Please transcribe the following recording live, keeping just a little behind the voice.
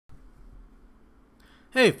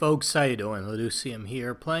Hey folks, how you doing? Lucium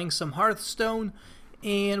here, playing some Hearthstone,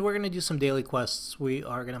 and we're going to do some daily quests. We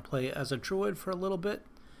are going to play as a Druid for a little bit.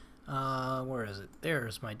 Where is it?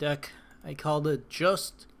 There's my deck. I called it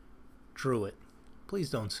just Druid. Please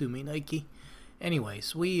don't sue me, Nike.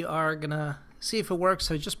 Anyways, we are going to see if it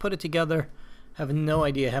works. I just put it together. Have no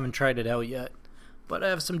idea, haven't tried it out yet. But I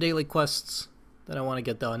have some daily quests that I want to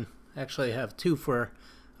get done. Actually, I have two for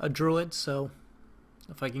a Druid, so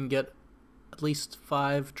if I can get at least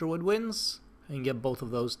 5 Druid wins, I can get both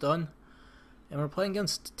of those done. And we're playing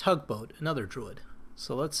against Tugboat, another Druid.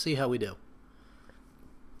 So let's see how we do.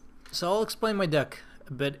 So I'll explain my deck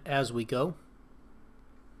a bit as we go,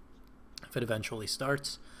 if it eventually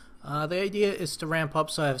starts. The idea is to ramp up,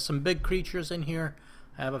 so I have some big creatures in here.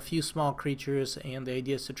 I have a few small creatures, and the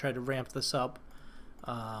idea is to try to ramp this up.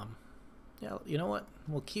 Yeah, you know what?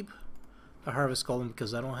 We'll keep the Harvest Golem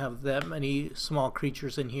because I don't have that many small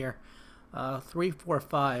creatures in here. 3, 4,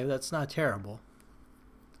 5, that's not terrible.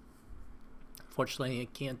 Fortunately, I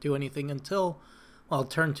can't do anything until, well,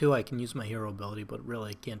 turn 2 I can use my hero ability, but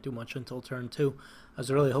really I can't do much until turn 2. I was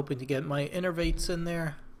really hoping to get my Innervates in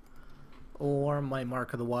there, or my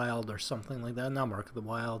Mark of the Wild, or something like that. Not Mark of the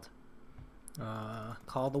Wild.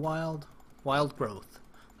 Call the Wild? Wild Growth.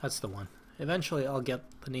 That's the one. Eventually I'll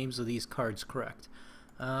get the names of these cards correct.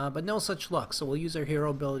 But no such luck, so we'll use our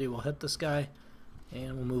hero ability, we'll hit this guy,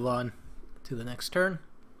 and we'll move on to the next turn.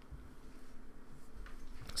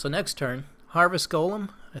 So next turn, Harvest Golem,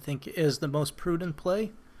 I think, is the most prudent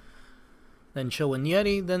play. Then Chillwind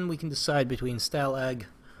Yeti, then we can decide between Stalag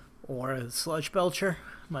or Sludge Belcher.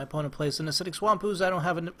 My opponent plays an Acidic Swampooze. I don't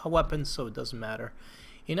have a weapon, so it doesn't matter.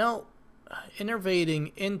 You know,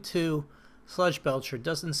 innervating into Sludge Belcher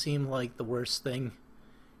doesn't seem like the worst thing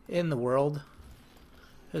in the world.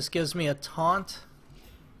 This gives me a taunt,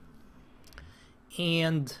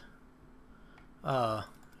 and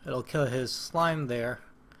it'll kill his slime there,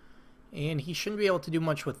 and he shouldn't be able to do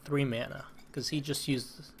much with 3 mana because he just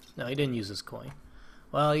used, no, he didn't use his coin.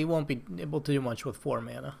 Well, he won't be able to do much with 4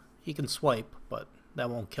 mana. He can swipe, but that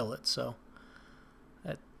won't kill it. So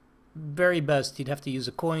at very best he'd have to use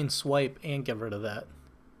a coin, swipe, and get rid of that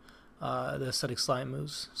the acidic slime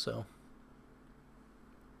moves. So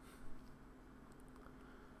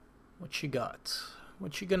what you got?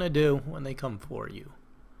 What you gonna do when they come for you?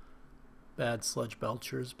 Bad Sludge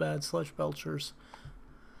Belchers, bad Sludge Belchers.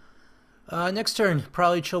 Next turn,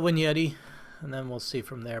 probably Chillwind Yeti, and then we'll see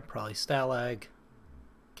from there. Probably Stalag,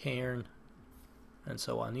 Cairn, and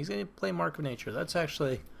so on. He's going to play Mark of Nature. That's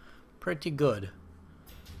actually pretty good.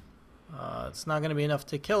 It's not going to be enough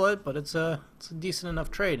to kill it, but it's a decent enough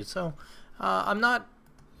trade. So I'm not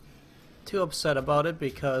too upset about it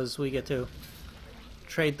because we get to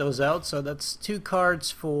trade those out. So that's 2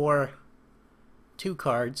 cards for 2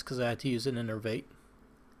 cards because I had to use an Innervate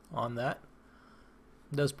on that.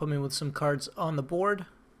 It does put me with some cards on the board,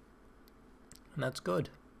 and that's good.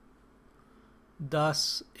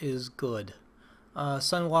 Das is good.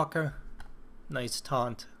 Sunwalker, nice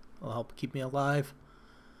taunt. Will help keep me alive.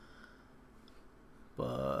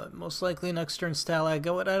 But most likely next turn Stalag.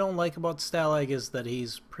 What I don't like about Stalag is that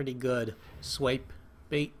he's pretty good swipe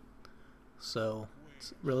bait, so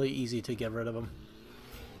it's really easy to get rid of him.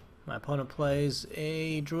 My opponent plays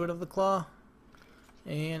a Druid of the Claw,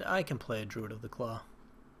 and I can play a Druid of the Claw.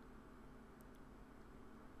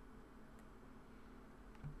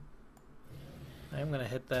 I'm going to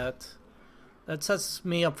hit that. That sets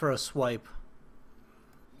me up for a swipe.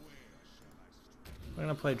 We're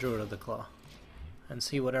going to play Druid of the Claw and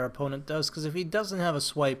see what our opponent does, because if he doesn't have a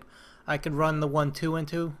swipe, I could run the 1-2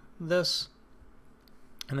 into this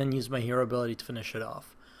and then use my hero ability to finish it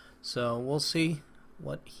off. So we'll see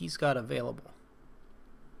what he's got available.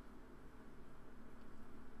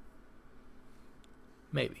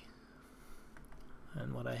 Maybe.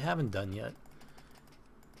 And what I haven't done yet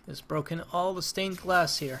is broken all the stained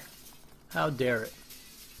glass here. How dare it?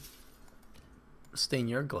 Stain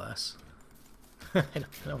your glass. I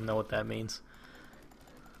don't know what that means.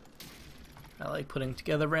 I like putting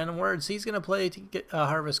together random words. He's going to play to get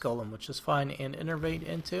Harvest Golem, which is fine, and Innervate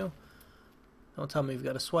into. Don't tell me you've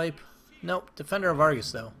got a swipe. Nope, Defender of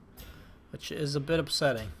Argus though, which is a bit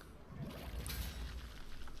upsetting.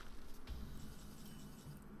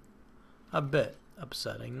 A bit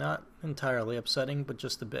upsetting, not entirely upsetting, but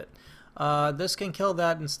just a bit. This can kill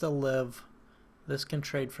that and still live. This can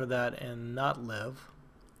trade for that and not live.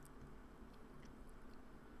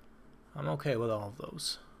 I'm okay with all of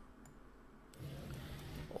those.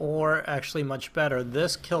 Or actually much better,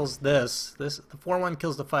 this kills this. The 4-1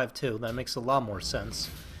 kills the 5-2. That makes a lot more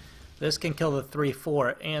sense. This can kill the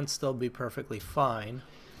 3-4 and still be perfectly fine.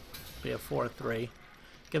 Be a 4-3.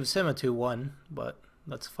 Gives him a 2/1, but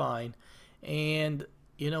that's fine. And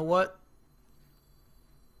you know what?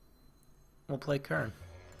 We'll play Kern.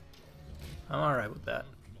 I'm alright with that.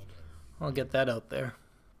 I'll get that out there.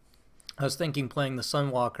 I was thinking playing the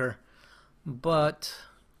Sunwalker, but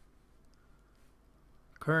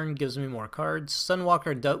Kern gives me more cards.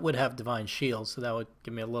 Sunwalker would have Divine Shield, so that would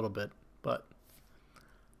give me a little bit, but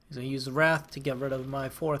he's going to use Wrath to get rid of my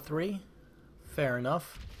 4/3. Fair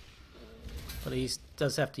enough. But he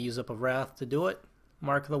does have to use up a Wrath to do it.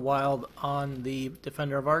 Mark of the Wild on the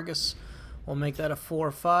Defender of Argus. We'll make that a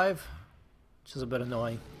 4/5, which is a bit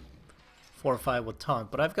annoying. 4/5 with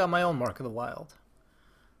Taunt, but I've got my own Mark of the Wild.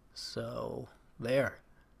 So, there.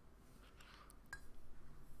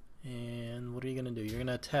 And what are you going to do? You're going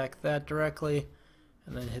to attack that directly,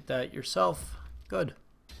 and then hit that yourself. Good.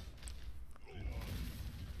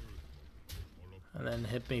 And then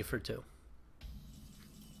hit me for 2.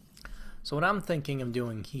 So what I'm thinking of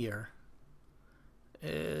doing here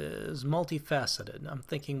is multifaceted. I'm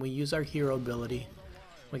thinking we use our hero ability.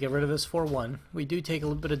 We get rid of his 4/1. We do take a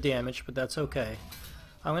little bit of damage, but that's okay.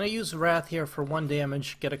 I'm going to use Wrath here for 1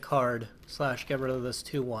 damage, get a card, / get rid of this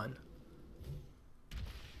 2/1.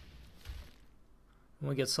 And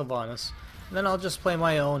we get Sylvanas. And then I'll just play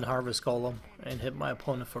my own Harvest Golem and hit my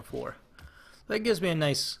opponent for 4. That gives me a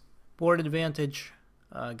nice board advantage.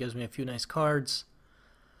 Gives me a few nice cards.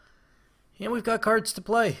 And we've got cards to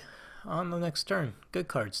play on the next turn. Good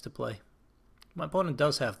cards to play. My opponent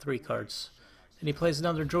does have 3 cards. And he plays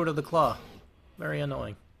another Druid of the Claw. Very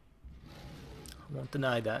annoying. I won't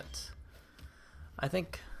deny that. I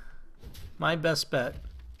think my best bet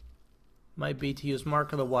might be to use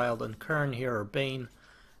Mark of the Wild on Kern here, or Bane,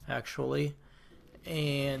 actually.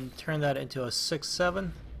 And turn that into a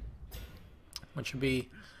 6/7. Which would be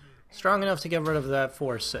strong enough to get rid of that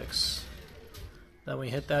 4/6. Then we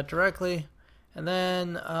hit that directly. And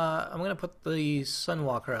then I'm going to put the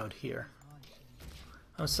Sunwalker out here.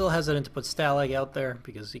 I'm still hesitant to put Stalag out there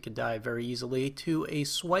because he could die very easily to a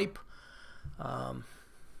swipe. Then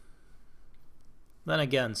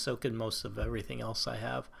again, so could most of everything else I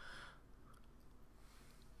have.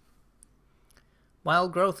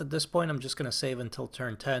 Wild Growth, at this point I'm just going to save until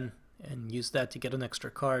turn 10 and use that to get an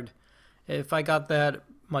extra card. If I got that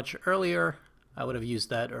much earlier, I would have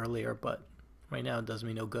used that earlier, but right now it does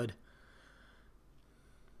me no good.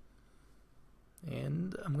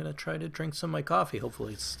 And I'm going to try to drink some of my coffee.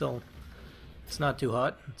 Hopefully it's not too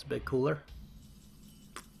hot. It's a bit cooler.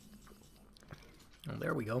 Oh,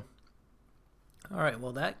 there we go. Alright,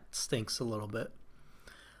 well that stinks a little bit.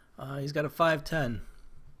 He's got a 5/10.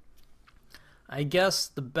 I guess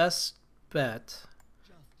the best bet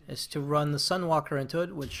is to run the Sunwalker into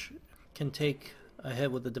it, which can take a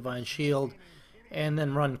hit with the Divine Shield, and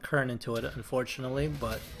then run Kern into it, unfortunately,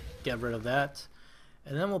 but get rid of that.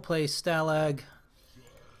 And then we'll play Stalag.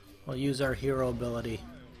 We'll use our hero ability,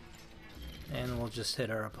 and we'll just hit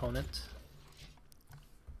our opponent.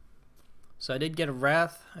 So I did get a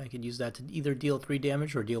Wrath. I could use that to either deal 3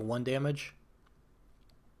 damage or deal 1 damage.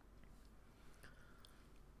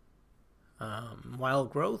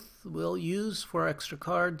 Wild Growth we'll use for extra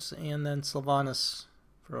cards, and then Sylvanas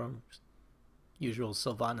for usual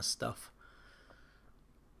Sylvanas stuff.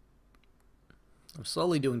 I'm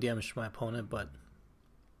slowly doing damage to my opponent, but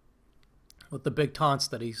with the big taunts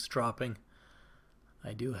that he's dropping,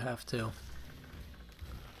 I do have to.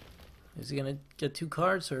 Is he going to get 2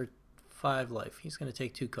 cards or 5 life? He's going to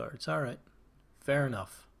take 2 cards. Alright, fair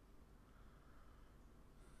enough.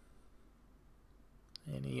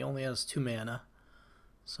 And he only has 2 mana,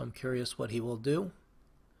 so I'm curious what he will do.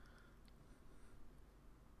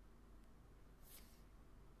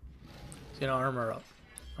 He's going to armor up.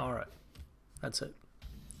 Alright, that's it.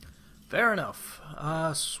 Fair enough.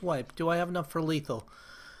 Swipe. Do I have enough for lethal?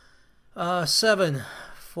 7.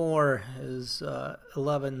 4 is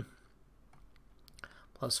 11.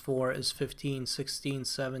 Plus 4 is 15, 16,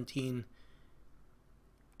 17,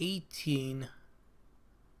 18,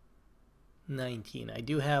 19. I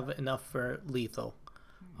do have enough for lethal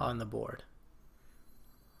on the board,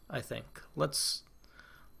 I think. Let's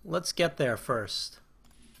get there first.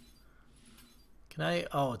 Can I?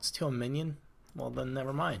 Oh, it's to a minion? Well, then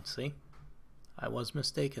never mind. See? I was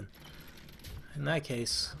mistaken. In that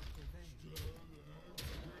case,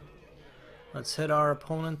 let's hit our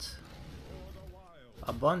opponent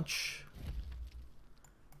a bunch.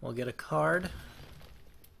 We'll get a card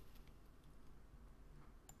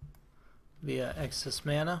via excess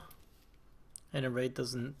mana. And a rate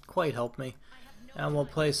doesn't quite help me. And we'll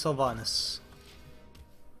play Sylvanas.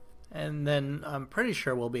 And then I'm pretty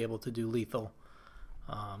sure we'll be able to do lethal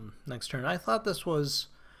next turn. I thought this was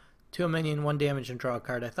To a minion, 1 damage and draw a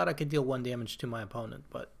card. I thought I could deal 1 damage to my opponent,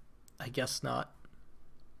 but I guess not.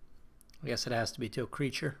 I guess it has to be to a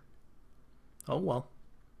creature. Oh well.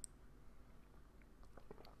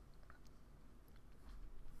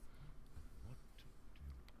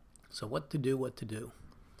 So what to do, what to do.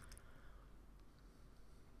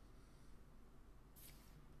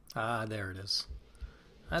 Ah, there it is.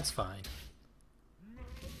 That's fine.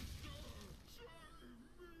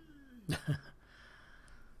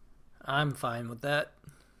 I'm fine with that.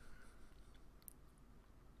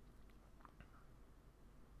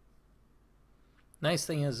 Nice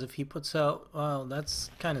thing is if he puts out, well, that's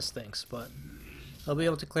kind of stinks, but I'll be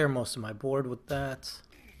able to clear most of my board with that.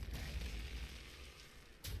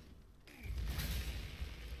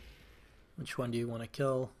 Which one do you want to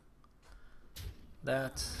kill?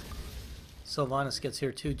 That. Sylvanas gets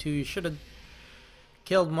here 2-2. You should have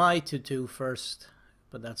killed my 2-2 first,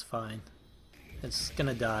 but that's fine. It's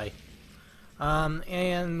gonna die.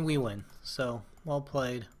 And we win. So, well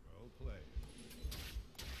played.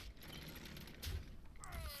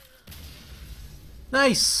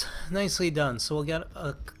 Nice! Nicely done. So we'll get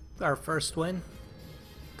our first win.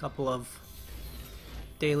 Couple of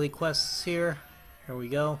daily quests here. Here we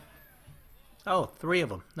go. Oh, 3 of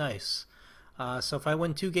them. Nice. So if I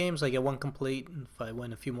win 2 games, I get 1 complete. And if I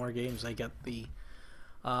win a few more games, I get the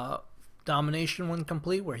domination one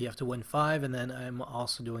complete, where you have to win 5. And then I'm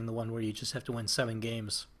also doing the one where you just have to win 7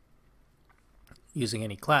 games using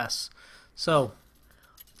any class. So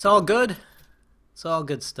it's all good. It's all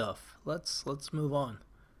good stuff. Let's move on.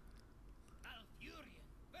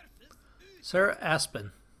 Sir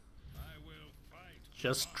Aspen.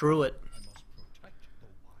 Just drew it.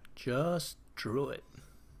 Just drew it.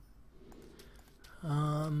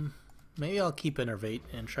 Maybe I'll keep Innervate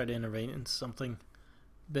and try to Innervate into something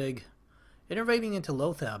big. Innervating into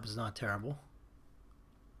Lothab is not terrible.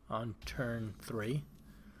 On turn 3.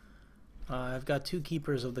 I've got 2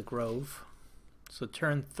 Keepers of the Grove. So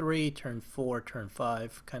turn 3, turn 4, turn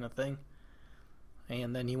 5 kind of thing.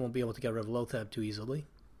 And then he won't be able to get rid of Lothab too easily.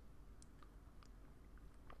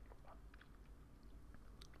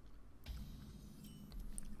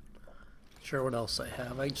 Sure, what else I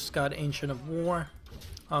have? I just got Ancient of War.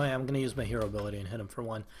 Oh yeah, I'm going to use my hero ability and hit him for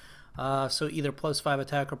 1. So either +5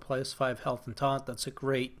 attack or +5 health and taunt. That's a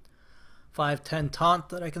great 5/10 taunt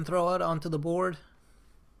that I can throw out onto the board.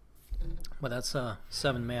 But that's a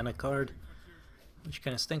 7 mana card, which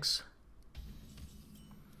kind of stinks.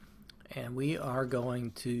 And we are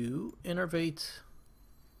going to Innervate.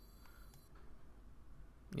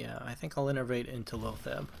 Yeah, I think I'll Innervate into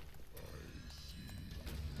Lothab.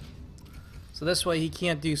 So this way he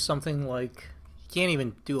can't do something like... He can't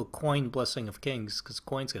even do a coin Blessing of Kings, because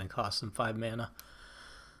coin's going to cost him 5 mana.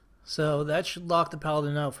 So that should lock the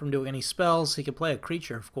Paladin out from doing any spells. He can play a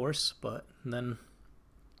creature, of course, but then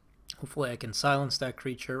hopefully I can silence that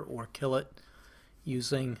creature or kill it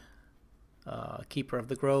using Keeper of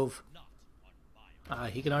the Grove.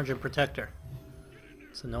 He can Argent Protector.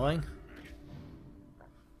 It's annoying.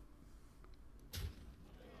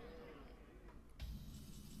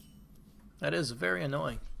 That is very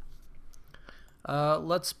annoying.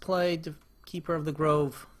 Let's play Keeper of the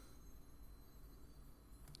Grove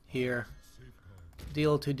here.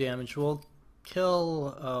 Deal 2 damage. We'll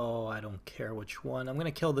kill... Oh, I don't care which one. I'm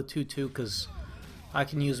going to kill the 2/2 because I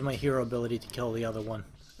can use my hero ability to kill the other one.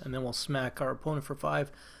 And then we'll smack our opponent for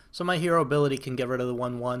 5. So my hero ability can get rid of the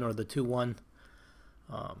 1/1 or the 2/1.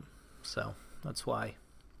 So that's why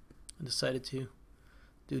I decided to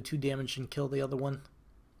do 2 damage and kill the other one.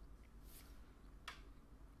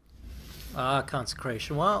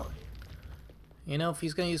 Consecration. Well, you know, if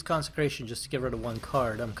he's going to use Consecration just to get rid of 1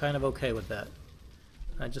 card, I'm kind of okay with that.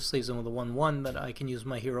 That just leaves him with a 1/1 that I can use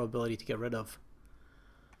my hero ability to get rid of.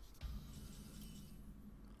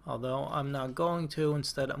 Although I'm not going to.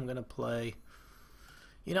 Instead, I'm going to play...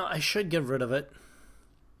 You know, I should get rid of it.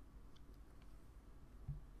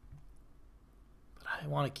 But I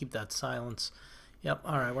want to keep that silence. Yep,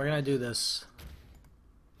 alright, we're going to do this.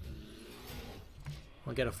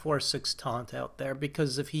 We'll get a 4/6 taunt out there,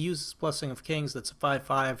 because if he uses Blessing of Kings, that's a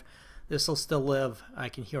 5/5. This will still live. I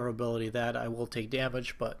can hero ability that. I will take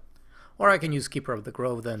damage, but... Or I can use Keeper of the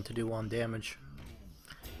Grove then to do 1 damage.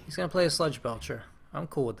 He's going to play a Sludge Belcher. I'm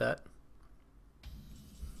cool with that.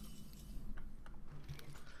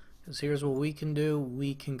 Because here's what we can do.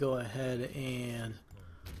 We can go ahead and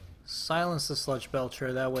silence the Sludge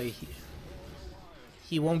Belcher. That way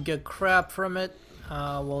he won't get crap from it.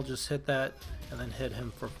 We'll just hit that and then hit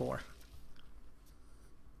him for 4.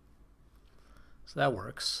 So that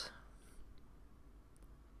works.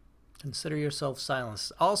 Consider yourself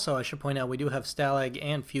silenced. Also, I should point out we do have Stalag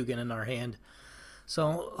and Fugan in our hand.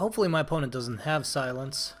 So hopefully my opponent doesn't have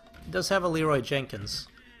silence. He does have a Leroy Jenkins,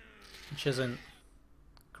 which isn't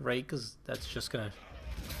great because that's just going to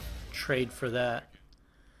trade for that.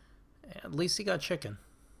 At least he got chicken.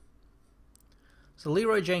 So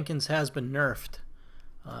Leroy Jenkins has been nerfed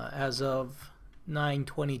as of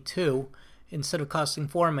 9/22. Instead of costing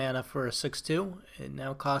 4 mana for a 6/2, it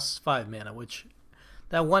now costs 5 mana, which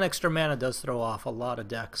that 1 extra mana does throw off a lot of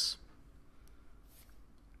decks.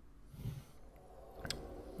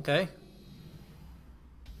 Okay.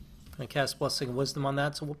 Gonna cast Blessing of Wisdom on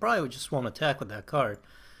that, so we'll probably just won't attack with that card.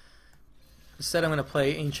 Instead, I'm gonna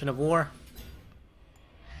play Ancient of War.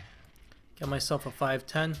 Get myself a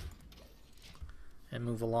 5/10 and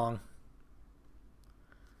move along.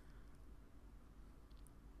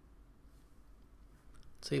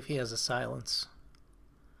 See if he has a silence,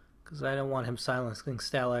 because I don't want him silencing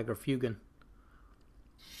Stalag or Fugan.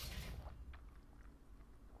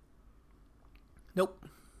 Nope.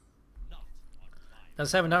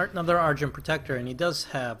 Does have another Argent Protector, and he does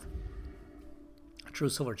have a True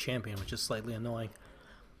Silver Champion, which is slightly annoying.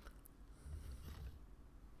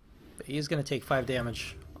 But he's going to take 5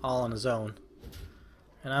 damage all on his own,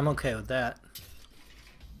 and I'm okay with that.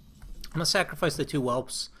 I'm going to sacrifice the 2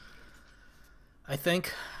 Whelps, I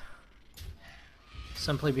think,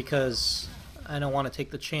 simply because I don't want to take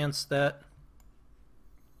the chance that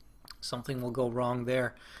something will go wrong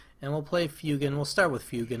there. And we'll play Fugan. We'll start with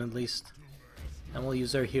Fugan at least. And we'll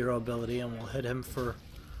use our hero ability and we'll hit him for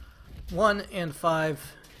 1 and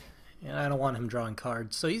 5. And I don't want him drawing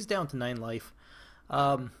cards. So he's down to 9 life.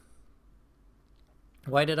 Why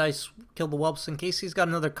did I kill the Whelps? In case he's got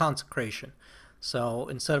another Consecration. So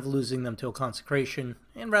instead of losing them to a Consecration,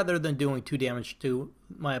 and rather than doing 2 damage to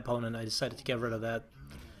my opponent, I decided to get rid of that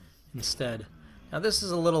instead. Now this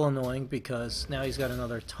is a little annoying because now he's got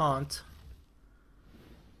another Taunt.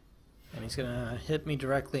 And he's going to hit me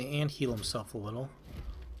directly and heal himself a little.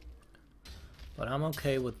 But I'm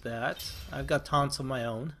okay with that. I've got taunts of my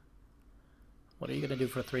own. What are you going to do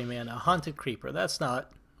for 3 mana? A Haunted Creeper. That's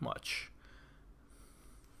not much.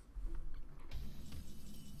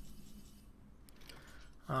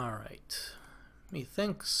 Alright.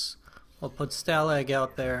 Methinks we'll put Stalag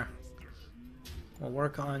out there. We'll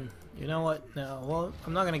work on... You know what? No, well,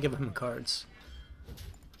 I'm not going to give him cards.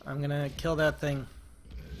 I'm going to kill that thing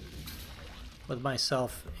with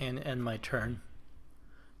myself and end my turn.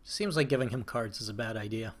 Seems like giving him cards is a bad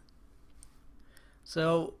idea.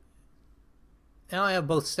 So now I have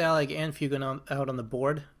both Stalag and Fugan out on the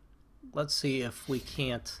board. Let's see if we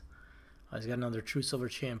can't... he's got another True Silver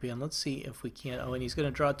Champion. Let's see if we can't... Oh, and he's going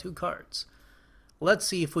to draw 2 cards. Let's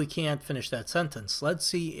see if we can't finish that sentence. Let's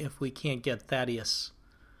see if we can't get Thaddeus.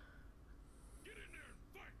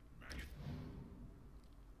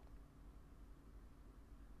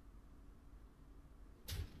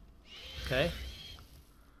 Okay.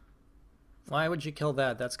 Why would you kill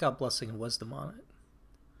that? That's got Blessing and Wisdom on it.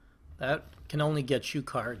 That can only get you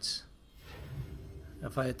cards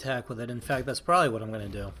if I attack with it. In fact, that's probably what I'm going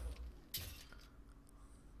to do.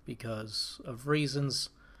 Because of reasons.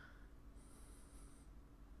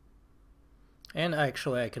 And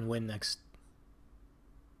actually, I can win next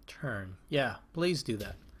turn. Yeah, please do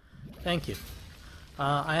that. Thank you.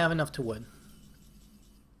 I have enough to win.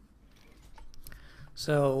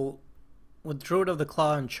 So... with Druid of the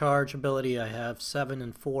Claw and Charge ability, I have 7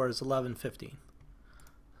 and 4 is 11, 15.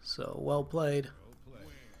 So, well played.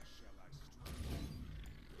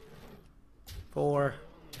 4,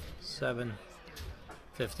 7,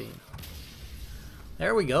 15.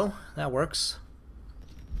 There we go. That works.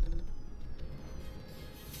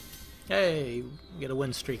 Hey, we get a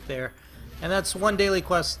win streak there. And that's 1 daily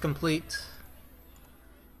quest complete.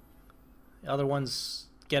 The other one's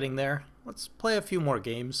getting there. Let's play a few more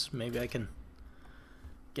games. Maybe I can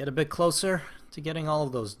get a bit closer to getting all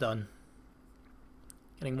of those done.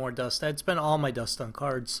 Getting more dust. I'd spent all my dust on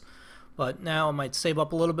cards, but now I might save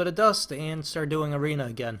up a little bit of dust and start doing Arena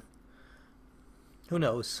again. Who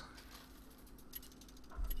knows?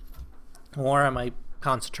 Or I might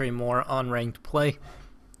concentrate more on ranked play.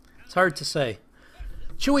 It's hard to say.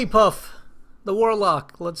 Chewy Puff, the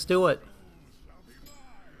Warlock. Let's do it.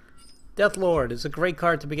 Deathlord is a great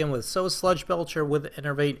card to begin with. So is Sludge Belcher with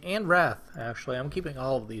Innervate and Wrath. Actually, I'm keeping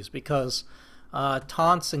all of these because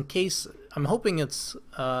taunts in case... I'm hoping it's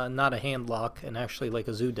not a hand lock and actually like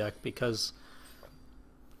a zoo deck, because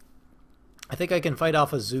I think I can fight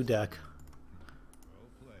off a zoo deck.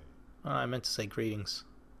 I meant to say greetings.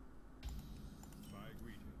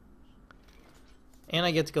 And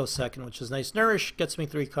I get to go second, which is nice. Nourish gets me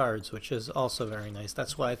 3 cards, which is also very nice.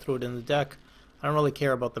 That's why I threw it in the deck. I don't really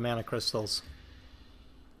care about the mana crystals.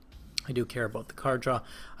 I do care about the card draw.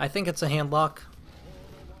 I think it's a hand lock.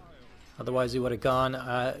 Otherwise he would have gone.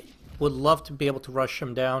 I would love to be able to rush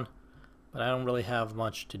him down, but I don't really have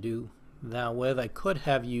much to do that with. I could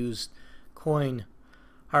have used coin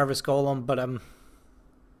Harvest Golem, but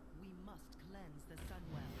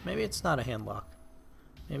maybe it's not a hand lock.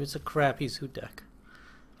 Maybe it's a crappy Zoot deck.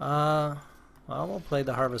 Well, we'll play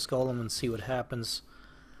the Harvest Golem and see what happens.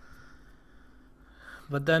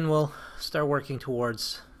 But then we'll start working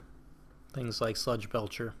towards things like Sludge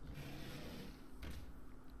Belcher.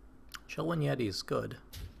 Chillwind Yeti is good.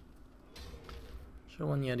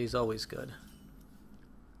 Chillwind Yeti's always good.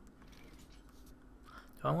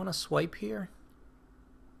 Do I want to swipe here?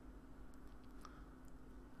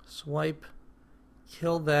 Swipe,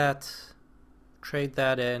 kill that, trade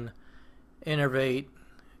that in, innervate,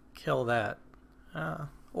 kill that.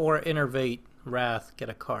 Or innervate, Wrath, get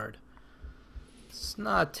a card. It's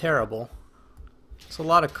not terrible. It's a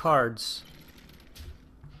lot of cards.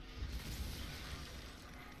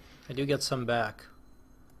 I do get some back.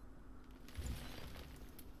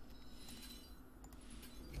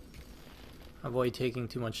 Avoid taking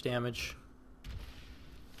too much damage.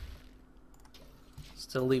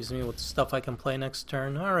 Still leaves me with stuff I can play next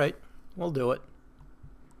turn. Alright, we'll do it.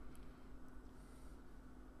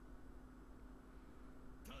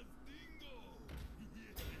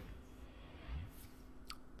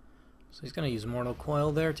 So he's going to use Mortal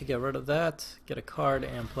Coil there to get rid of that, get a card,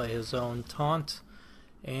 and play his own taunt.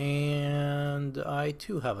 And I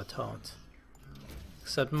too have a taunt.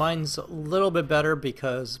 Except mine's a little bit better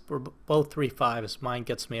because we're both 3/5s. Mine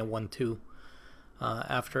gets me a 1/2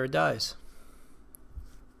 after it dies.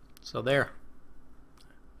 So there.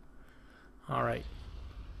 Alright.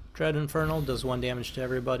 Dread Infernal does 1 damage to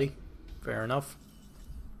everybody. Fair enough.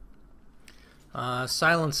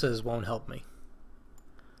 Silences won't help me.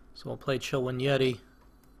 So we'll play Chillwind Yeti.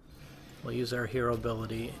 We'll use our hero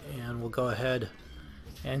ability and we'll go ahead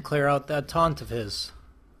and clear out that taunt of his.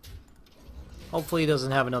 Hopefully he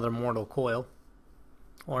doesn't have another Mortal Coil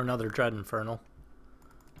or another Dread Infernal.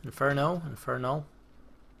 Inferno, Inferno,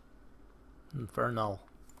 Inferno.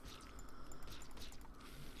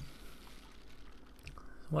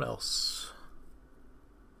 What else?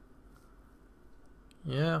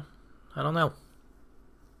 Yeah, I don't know.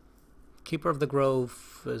 Keeper of the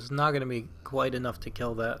Grove is not going to be quite enough to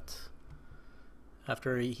kill that.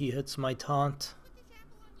 After he hits my taunt.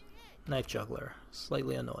 Knife Juggler,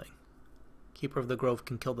 slightly annoying. Keeper of the Grove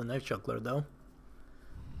can kill the Knife Juggler though.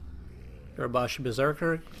 Urabashi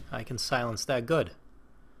Berserker, I can silence that. Good.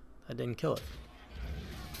 I didn't kill it.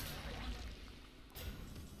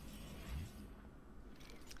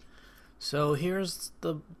 So here's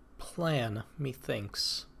the plan,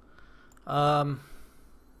 methinks. If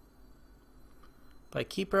I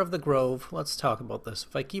Keeper of the Grove, let's talk about this.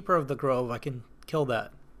 If I Keeper of the Grove, I can kill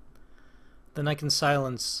that. Then I can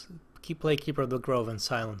silence, play Keeper of the Grove and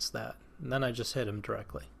silence that. And then I just hit him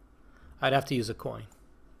directly. I'd have to use a coin,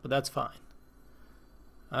 but that's fine.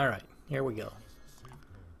 Alright, here we go.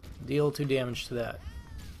 Deal 2 damage to that.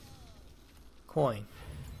 Coin.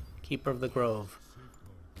 Keeper of the Grove.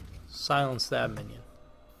 Silence that minion.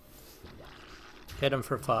 Hit him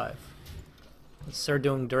for 5. Let's start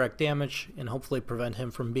doing direct damage and hopefully prevent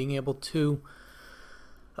him from being able to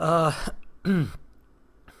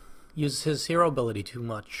use his hero ability too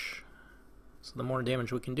much. So the more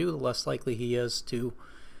damage we can do, the less likely he is to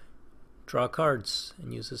draw cards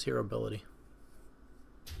and use his hero ability.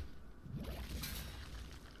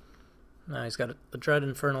 Now he's got the Dread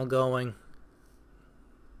Infernal going.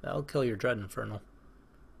 That'll kill your Dread Infernal.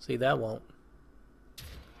 See, that won't.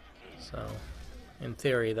 So, in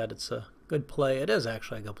theory, that it's a good play. It is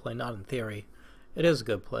actually a good play, not in theory. It is a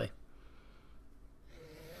good play.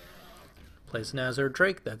 Plays Nazar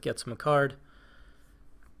Drake, that gets him a card.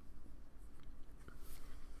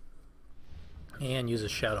 And uses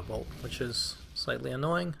Shadow Bolt, which is slightly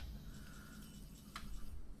annoying.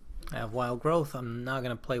 I have Wild Growth. I'm not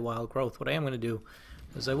going to play Wild Growth. What I am going to do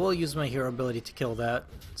is I will use my hero ability to kill that.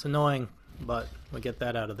 It's annoying, but we get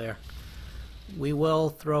that out of there. We will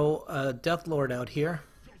throw a Death Lord out here.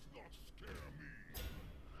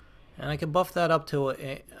 And I can buff that up to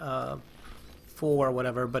a 4 or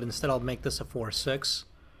whatever, but instead I'll make this a 4/6.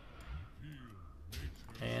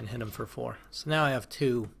 And hit him for 4. So now I have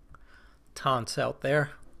 2 taunts out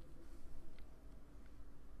there.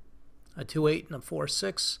 A 2/8 and a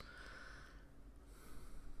 4/6.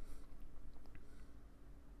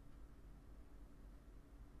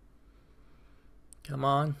 Come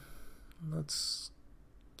on. Let's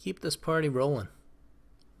keep this party rolling.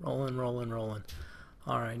 Rolling.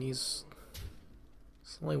 Alright, he's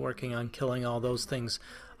slowly working on killing all those things.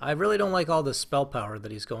 I really don't like all the spell power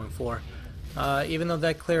that he's going for. Even though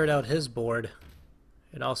that cleared out his board,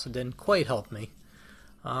 it also didn't quite help me.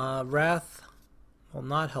 Wrath will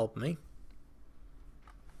not help me.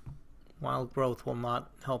 Wild Growth will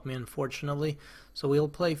not help me, unfortunately. So we'll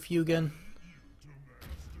play Fugan.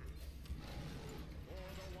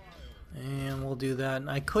 And we'll do that.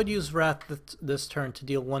 And I could use Wrath this turn to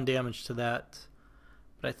deal 1 damage to that.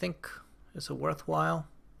 But I think, is it worthwhile?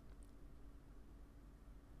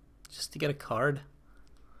 Just to get a card?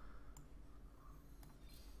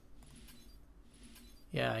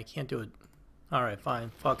 Yeah, I can't do it. Alright,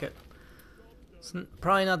 fine. Fuck it. It's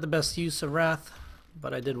probably not the best use of Wrath,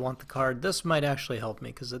 but I did want the card. This might actually help me,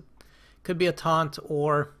 because it could be a taunt,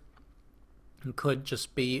 or it could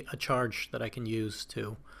just be a charge that I can use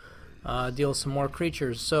to deal some more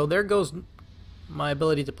creatures. So there goes my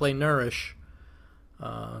ability to play Nourish.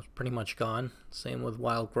 Pretty much gone. Same with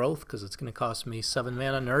Wild Growth, because it's going to cost me 7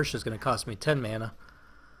 mana. Nourish is going to cost me 10 mana.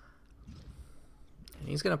 And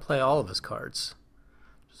he's going to play all of his cards.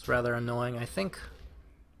 It's rather annoying. I think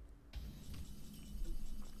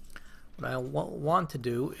what I want to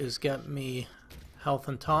do is get me Health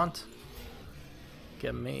and Taunt.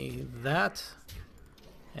 Get me that.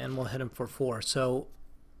 And we'll hit him for 4. So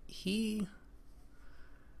he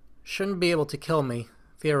shouldn't be able to kill me,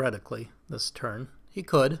 theoretically, this turn. He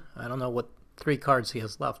could. I don't know what 3 cards he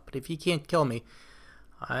has left. But if he can't kill me,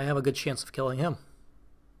 I have a good chance of killing him.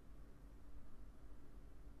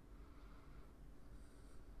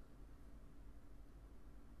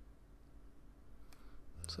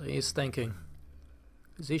 So he's thinking.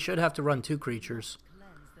 Because he should have to run 2 creatures.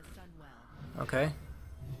 Okay.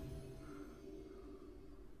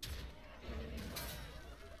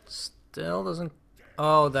 Still doesn't...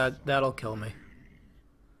 Oh, that'll kill me.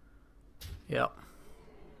 Yep.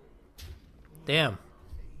 Damn.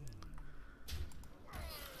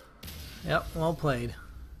 Yep, well played.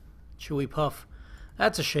 Chewy Puff.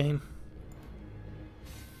 That's a shame.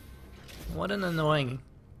 What an annoying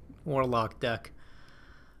Warlock deck.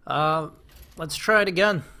 Let's try it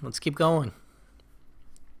again. Let's keep going.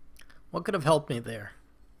 What could have helped me there?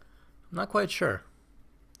 I'm not quite sure.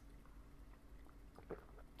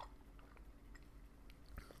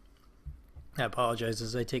 I apologize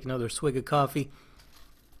as I take another swig of coffee.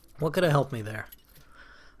 What could have helped me there?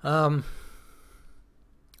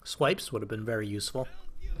 Swipes would have been very useful.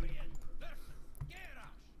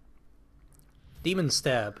 Demon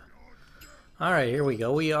Stab. Alright, here we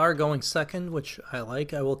go. We are going second, which I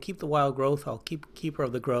like. I will keep the Wild Growth. I'll keep Keeper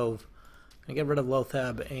of the Grove. I get rid of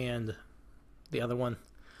Loathab and the other one.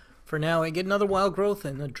 For now, I get another Wild Growth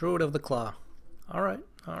and a Druid of the Claw. Alright.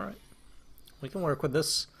 We can work with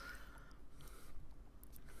this.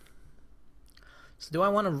 So do I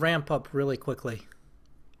want to ramp up really quickly?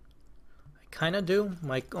 I kind of do.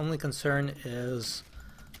 My only concern is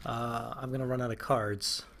I'm going to run out of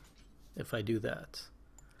cards if I do that.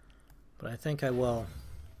 But I think I will.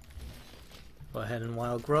 Go ahead and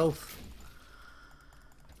Wild Growth.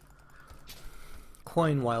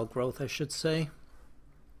 Coin Wild Growth, I should say.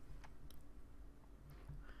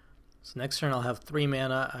 So next turn I'll have 3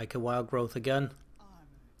 mana. I could Wild Growth again.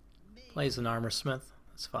 Plays an Armor Smith.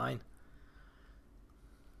 That's fine.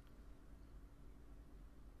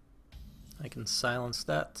 I can silence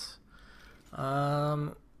that.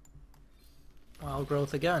 Wild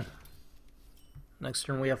Growth again. Next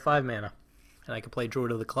turn we have 5 mana. And I can play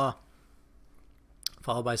Druid of the Claw.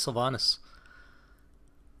 Followed by Sylvanas.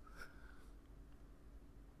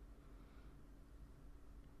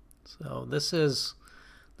 So this is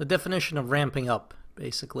the definition of ramping up,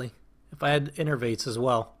 basically. If I had Innervates as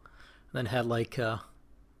well, and then had like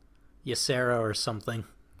Ysera or something,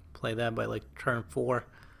 play that by like turn 4.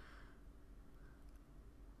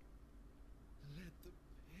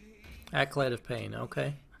 Acolyte of Pain,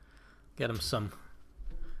 okay. Get him some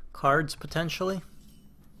cards, potentially,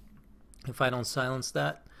 if I don't silence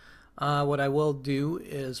that. What I will do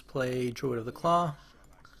is play Druid of the Claw,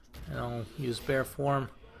 and I'll use Bear Form.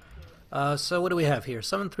 So what do we have here?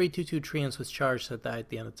 Summon 3/2/2 treants with charge that die at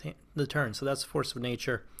the end of the turn. So that's Force of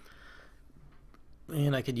Nature.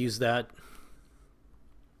 And I could use that.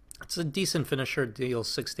 It's a decent finisher, deals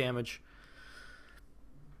 6 damage.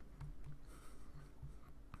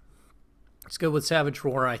 It's good with Savage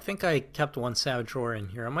Roar. I think I kept 1 Savage Roar in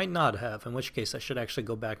here. I might not have, in which case I should actually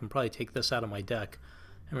go back and probably take this out of my deck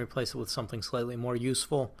and replace it with something slightly more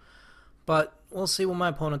useful. But we'll see what my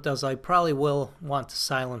opponent does. I probably will want to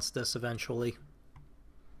silence this eventually.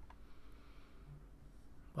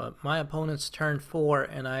 But my opponent's turn 4,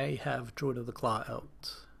 and I have Druid of the Claw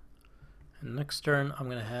out. And next turn, I'm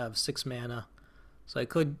going to have 6 mana. So I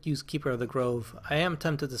could use Keeper of the Grove. I am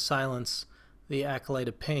tempted to silence the Acolyte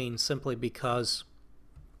of Pain simply because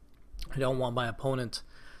I don't want my opponent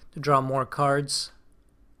to draw more cards.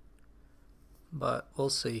 But we'll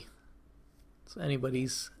see. It's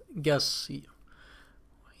anybody's guess.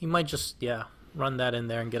 He might just, yeah, run that in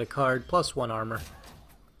there and get a card plus 1 armor.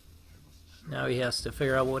 Now he has to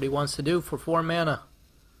figure out what he wants to do for 4 mana.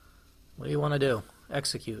 What do you want to do?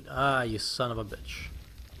 Execute. Ah, you son of a bitch.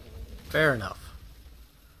 Fair enough.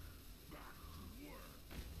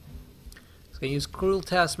 He's going to use Cruel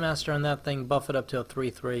Taskmaster on that thing, buff it up to a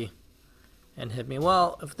 3/3, and hit me.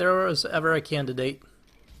 Well, if there was ever a candidate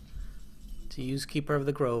to use Keeper of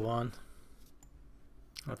the Grove on,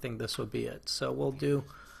 I think this would be it. So we'll do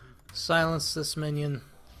silence this minion.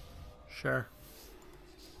 Sure.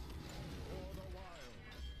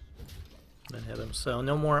 Then hit him. So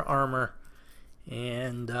no more armor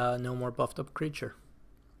and no more buffed up creature.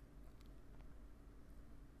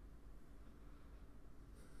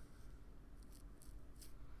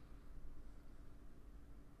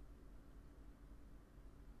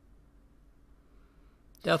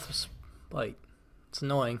 Death Bite. It's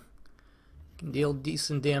annoying. Can deal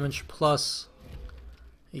decent damage, plus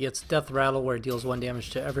he gets Death Rattle where it deals 1 damage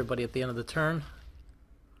to everybody at the end of the turn.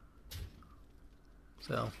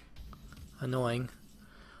 So annoying.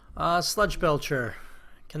 Sludge Belcher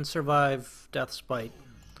can survive Death's Bite,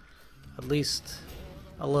 at least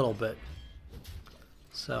a little bit.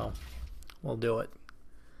 So we'll do it,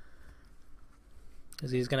 because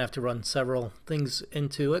he's gonna have to run several things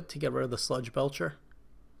into it to get rid of the Sludge Belcher.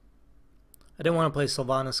 I didn't want to play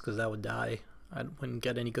Sylvanas because that would die. I wouldn't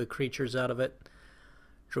get any good creatures out of it.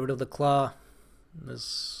 Druid of the Claw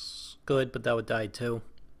is good, but that would die too.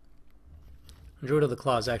 Druid of the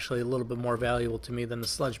Claw is actually a little bit more valuable to me than the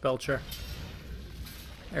Sludge Belcher.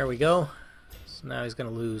 There we go. So now he's going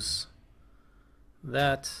to lose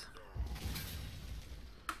that.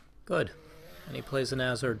 Good. And he plays an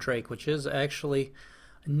Azure Drake, which is actually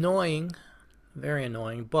annoying, very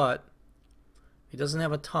annoying, but he doesn't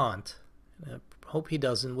have a taunt. I hope he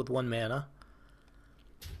doesn't with 1 mana.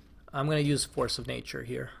 I'm going to use Force of Nature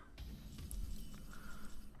here.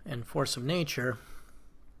 And Force of Nature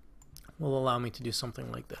will allow me to do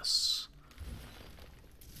something like this.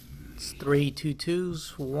 It's 3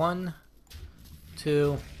 2/2s. 1,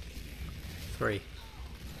 2, 3.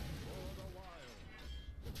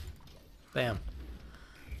 Bam.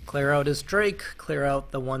 Clear out his Drake, clear out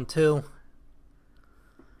the 1/2,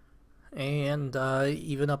 and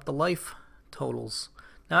even up the life totals.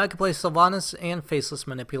 Now I can play Sylvanas and Faceless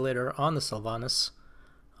Manipulator on the Sylvanas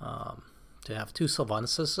to have 2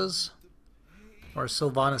 Sylvanas, or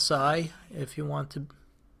Sylvanasi if you want to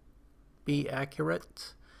be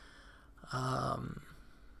accurate.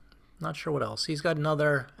 Not sure what else. He's got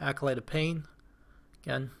another Acolyte of Pain.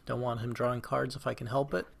 Again, don't want him drawing cards if I can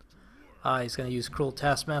help it. He's going to use Cruel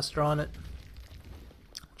Taskmaster on it,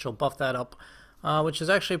 which will buff that up, which is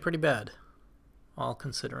actually pretty bad, all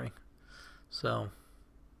considering. So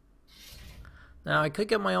now I could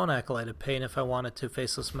get my own Acolyte of Pain if I wanted to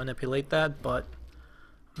Faceless Manipulate that, but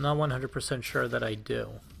I'm not 100% sure that I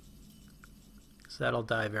do, because that'll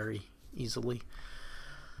die very easily.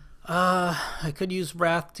 I could use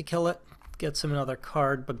Wrath to kill it, gets him another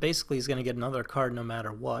card, but basically he's going to get another card no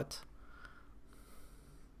matter what.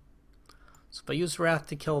 So if I use Wrath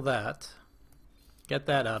to kill that, get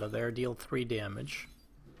that out of there, deal 3 damage.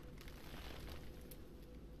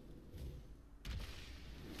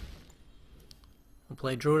 We'll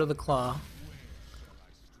play Druid of the Claw,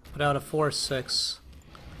 put out a 4/6,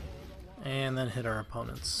 and then hit our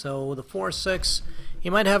opponents. So the 4/6, he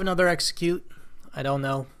might have another Execute, I don't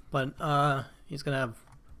know, but he's gonna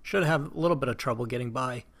should have a little bit of trouble getting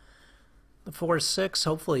by. The 4/6,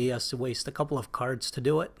 hopefully he has to waste a couple of cards to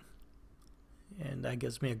do it, and that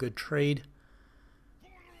gives me a good trade.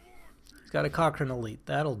 He's got a Cochrane Elite,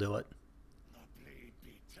 that'll do it,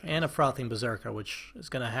 and a Frothing Berserker, which is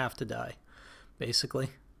gonna have to die. Basically,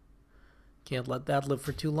 can't let that live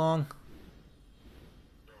for too long.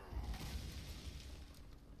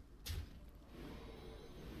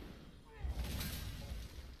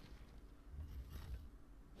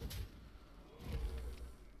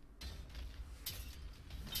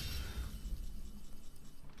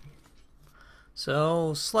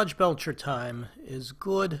 So Sludge Belcher time is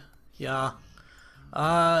good. Yeah,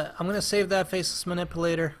 I'm gonna save that Faceless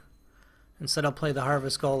Manipulator. Instead I'll play the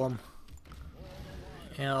Harvest Golem.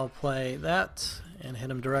 And I'll play that and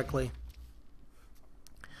hit him directly,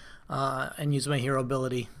 and use my hero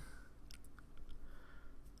ability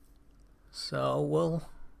So we'll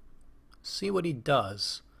see what he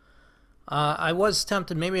does. I was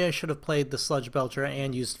tempted, maybe I should have played the Sludge Belcher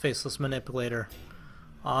and used Faceless Manipulator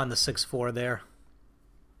on the 6/4 there.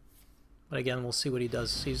 But again, we'll see what he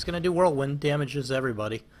does. He's going to do Whirlwind, damages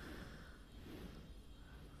everybody.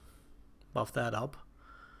 Buff that up.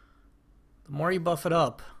 The more you buff it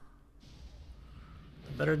up,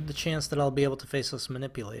 the better the chance that I'll be able to Faceless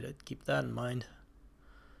Manipulate it. Keep that in mind.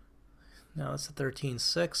 Now it's a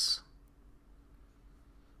 13/6.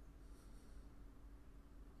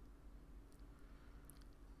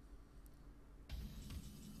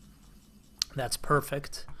 That's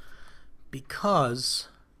perfect, because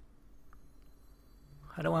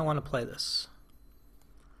how do I want to play this?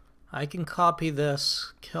 I can copy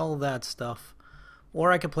this, kill that stuff,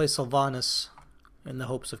 or I can play Sylvanas in the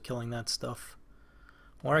hopes of killing that stuff,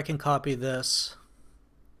 or I can copy this,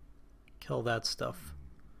 kill that stuff.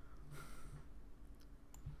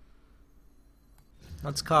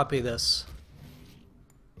 Let's copy this.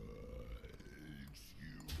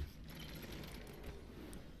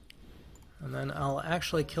 And then I'll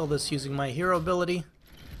actually kill this using my hero ability.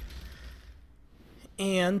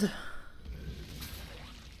 And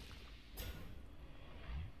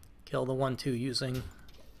kill the 1/2 using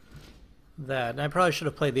that. And I probably should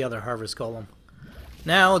have played the other Harvest Golem.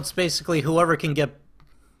 Now it's basically whoever can get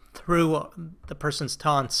through the person's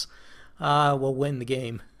taunts will win the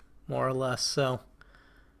game, more or less. So,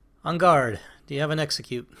 on guard, do you have an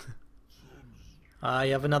execute?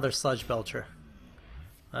 You have another Sludge Belcher.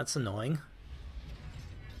 That's annoying.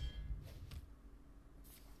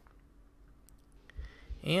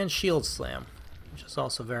 And Shield Slam, which is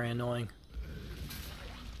also very annoying.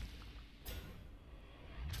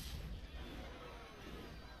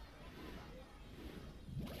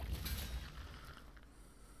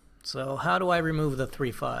 So how do I remove the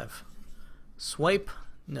 3/5? Swipe?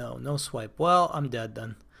 No, no swipe. Well, I'm dead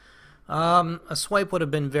then. A swipe would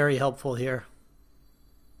have been very helpful here.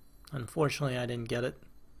 Unfortunately, I didn't get it.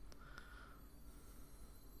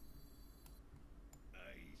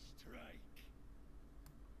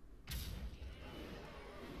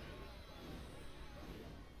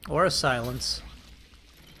 Or a silence.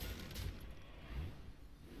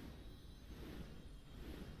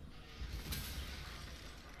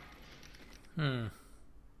 I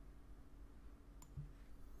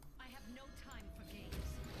have no time for games.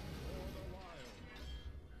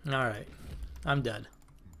 All right, I'm dead.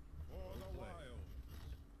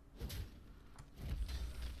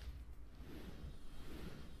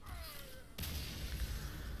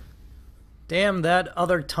 Damn that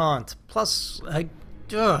other taunt. Plus, I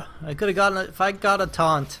could have gotten it if I got a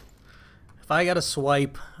taunt. If I got a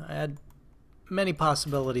swipe, I had many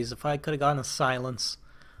possibilities. If I could have gotten a silence,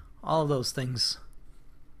 all of those things.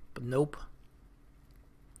 But nope.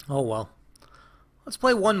 Oh well. Let's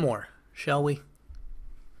play one more, shall we?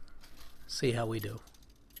 See how we do.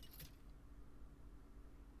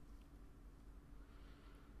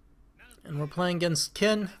 And we're playing against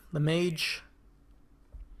Kin, the Mage.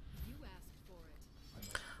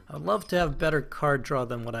 I would love to have better card draw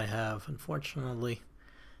than what I have. Unfortunately,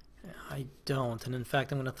 I don't. And in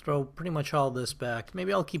fact, I'm going to throw pretty much all this back.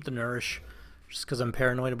 Maybe I'll keep the Nourish, just because I'm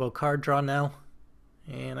paranoid about card draw now.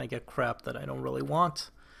 And I get crap that I don't really want.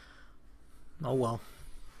 Oh well.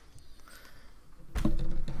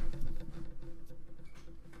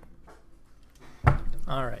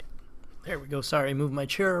 Alright. There we go. Sorry, I moved my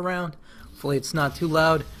chair around. Hopefully it's not too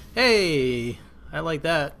loud. Hey! I like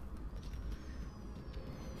that.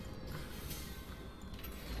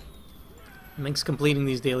 Makes completing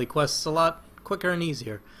these daily quests a lot quicker and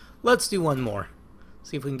easier. Let's do one more.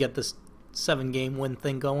 See if we can get this 7-game win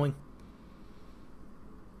thing going.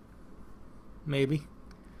 Maybe.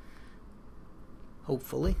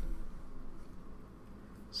 Hopefully.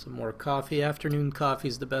 Some more coffee. Afternoon coffee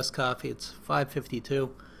is the best coffee. It's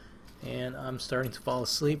 5:52 and I'm starting to fall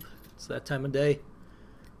asleep. It's that time of day.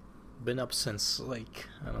 Been up since like,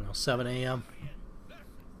 I don't know, 7 a.m.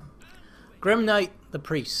 Grim Knight, the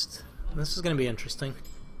Priest. This is going to be interesting.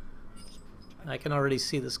 I can already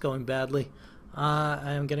see this going badly.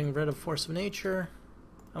 I am getting rid of Force of Nature.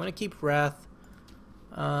 I'm going to keep Wrath.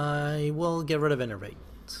 I will get rid of Innervate.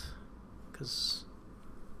 Because,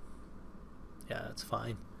 yeah, that's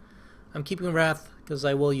fine. I'm keeping Wrath because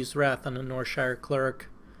I will use Wrath on a Northshire Cleric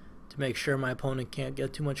to make sure my opponent can't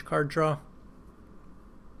get too much card draw.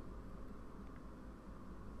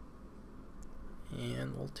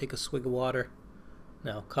 And we'll take a swig of water.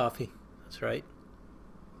 No, coffee. That's right.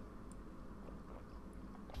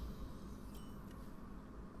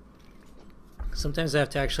 Sometimes I have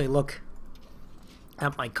to actually look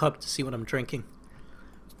at my cup to see what I'm drinking.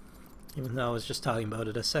 even though I was just talking about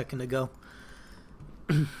it a second ago.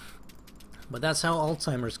 But that's how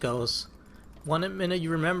Alzheimer's goes. One minute you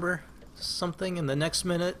remember something, and the next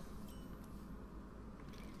minute...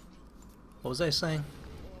 What was I saying?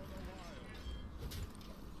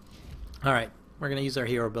 Alright, we're going to use our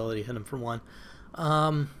hero ability, hit him for 1.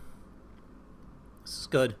 This is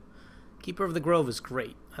good. Keeper of the Grove is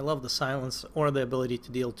great. I love the silence or the ability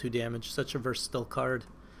to deal 2 damage. Such a versatile card.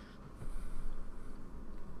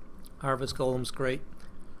 Harvest Golem's great.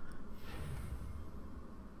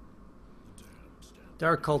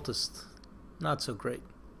 Dark Cultist, not so great.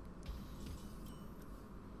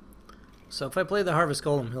 So if I play the Harvest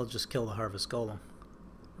Golem, he'll just kill the Harvest Golem.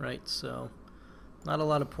 Right, so not a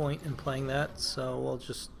lot of point in playing that, so we'll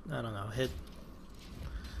just, I don't know, hit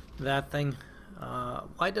that thing.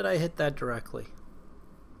 Why did I hit that directly?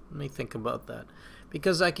 Let me think about that.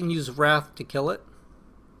 Because I can use Wrath to kill it.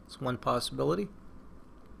 It's one possibility.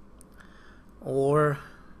 Or...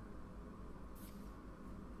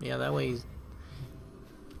 yeah, that way he's...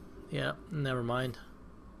 yeah, never mind.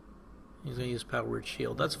 He's going to use Power Word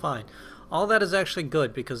Shield. That's fine. All that is actually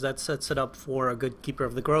good because that sets it up for a good Keeper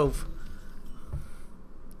of the Grove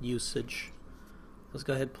usage. Let's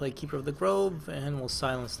go ahead and play Keeper of the Grove and we'll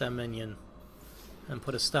silence that minion and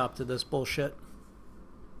put a stop to this bullshit.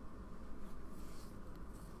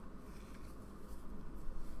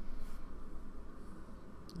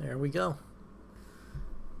 There we go.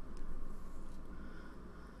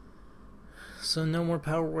 So no more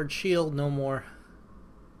Power Word Shield, no more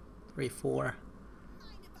 3/4.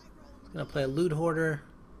 I'm gonna play a Loot Hoarder,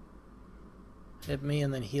 hit me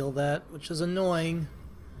and then heal that, which is annoying.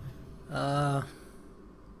 I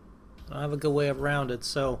don't have a good way around it,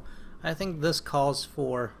 so I think this calls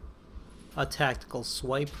for a tactical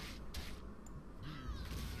swipe.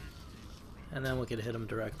 And then we could hit him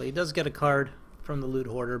directly. He does get a card from the Loot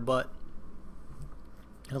Hoarder, but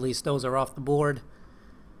at least those are off the board.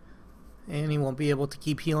 And he won't be able to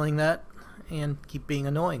keep healing that and keep being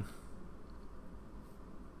annoying.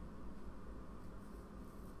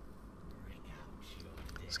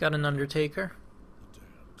 He's got an Undertaker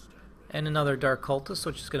and another Dark Cultist,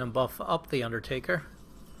 which is going to buff up the Undertaker.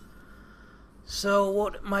 So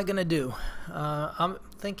what am I going to do? I'm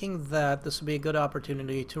thinking that this would be a good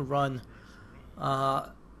opportunity to run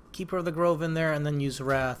Keeper of the Grove in there and then use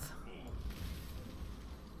Wrath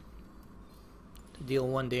to deal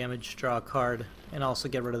 1 damage, draw a card, and also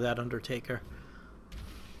get rid of that Undertaker.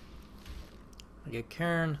 I get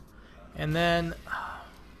Cairn, and then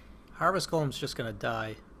Harvest Golem's just going to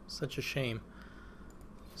die. Such a shame.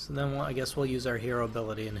 So then I guess we'll use our hero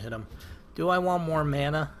ability and hit him. Do I want more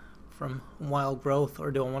mana from Wild Growth,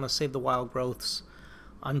 or do I want to save the Wild Growths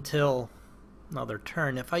until another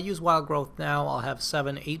turn? If I use Wild Growth now, I'll have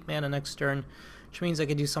 7, 8 mana next turn, which means I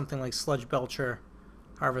could do something like Sludge Belcher,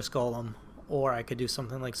 Harvest Golem, or I could do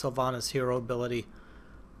something like Sylvanas' hero ability.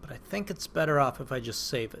 But I think it's better off if I just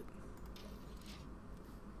save it.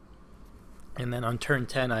 And then on turn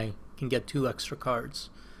 10 I can get 2 extra cards.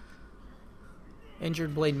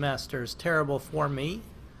 Injured Blade Master is terrible for me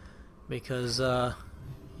because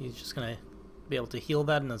he's just going to be able to heal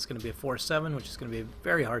that, and that's going to be a 4/7, which is going to be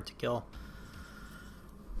very hard to kill.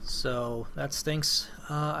 So that stinks.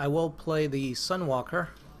 I will play the Sunwalker,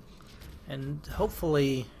 and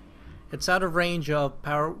hopefully it's out of range of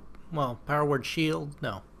Power Word Shield.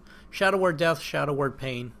 No. Shadow Word Death, Shadow Word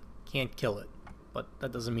Pain. Can't kill it. But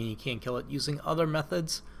that doesn't mean you can't kill it using other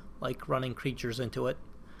methods, like running creatures into it.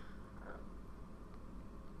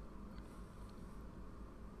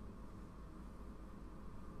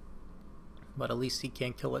 But at least he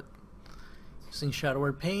can't kill it using Shadow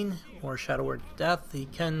Word Pain or Shadow Word Death. He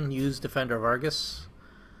can use Defender of Argus.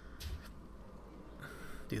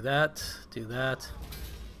 Do that, do that.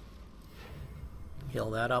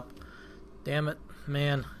 Heal that up. Damn it,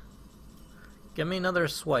 man. Give me another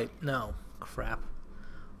swipe. No. Crap.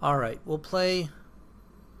 Alright, we'll play...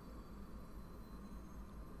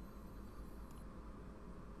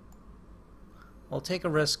 we'll take a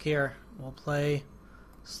risk here. We'll play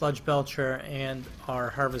Sludge Belcher and our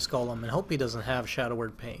Harvest Golem and hope he doesn't have Shadow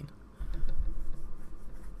Word Pain.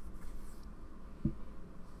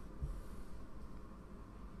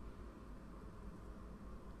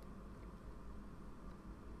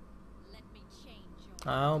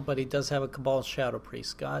 Oh, but he does have a Cabal Shadow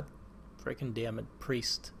Priest. God freaking damn it,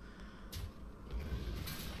 Priest.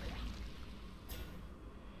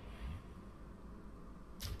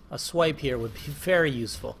 A swipe here would be very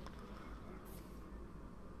useful.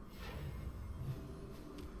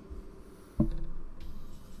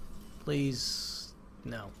 Please,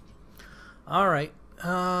 no. Alright,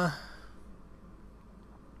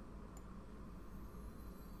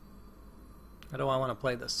 How do I want to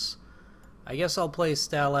play this? I guess I'll play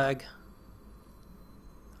Stalag.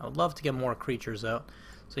 I would love to get more creatures out.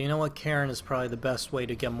 So you know what? Karen is probably the best way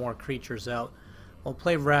to get more creatures out. We'll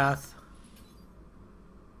play Wrath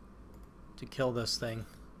to kill this thing.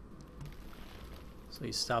 So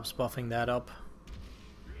he stops buffing that up.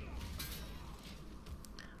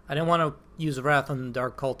 I didn't want to use Wrath on the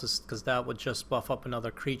Dark Cultist because that would just buff up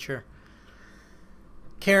another creature.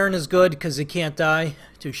 Karen is good because he can't die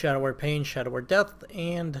to Shadow Word Pain, Shadow Word Death,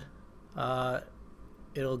 and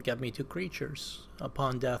it'll get me 2 creatures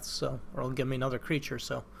upon death, so, or it'll give me another creature,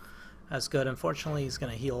 so that's good. Unfortunately, he's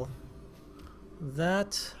going to heal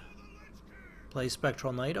that. Play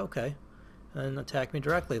Spectral Knight, okay. And attack me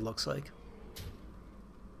directly, looks like.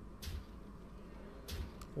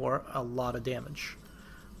 Or a lot of damage.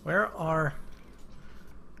 Where are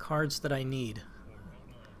cards that I need?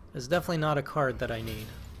 There's definitely not a card that I need.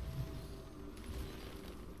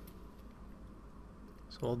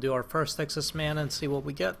 So we'll do our first Excess Mana and see what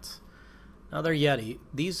we get. Another Yeti.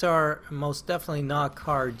 These are most definitely not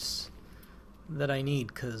cards that I need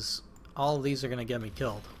because all of these are going to get me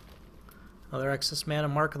killed. Another Excess Mana,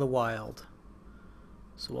 Mark of the Wild.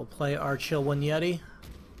 So we'll play our Chill One Yeti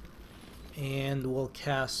and we'll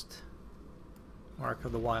cast Mark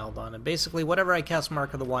of the Wild on it. Basically, whatever I cast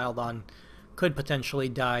Mark of the Wild on could potentially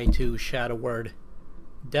die to Shadow Word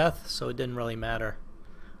Death, so it didn't really matter.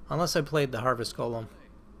 Unless I played the Harvest Golem.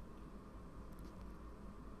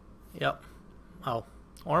 Yep. Oh.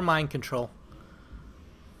 Or Mind Control.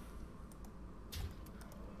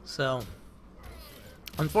 So,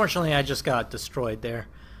 unfortunately, I just got destroyed there.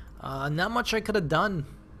 Not much I could have done,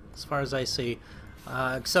 as far as I see,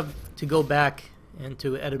 except to go back and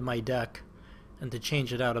to edit my deck and to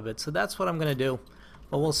change it out a bit. So that's what I'm going to do.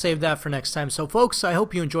 But we'll save that for next time. So folks, I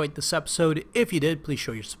hope you enjoyed this episode. If you did, please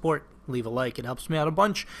show your support. Leave a like. It helps me out a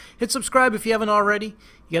bunch. Hit subscribe if you haven't already.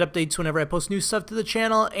 You get updates whenever I post new stuff to the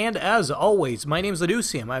channel. And as always, my name is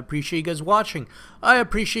Laducium. I appreciate you guys watching. I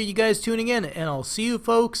appreciate you guys tuning in. And I'll see you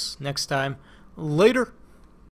folks next time. Later.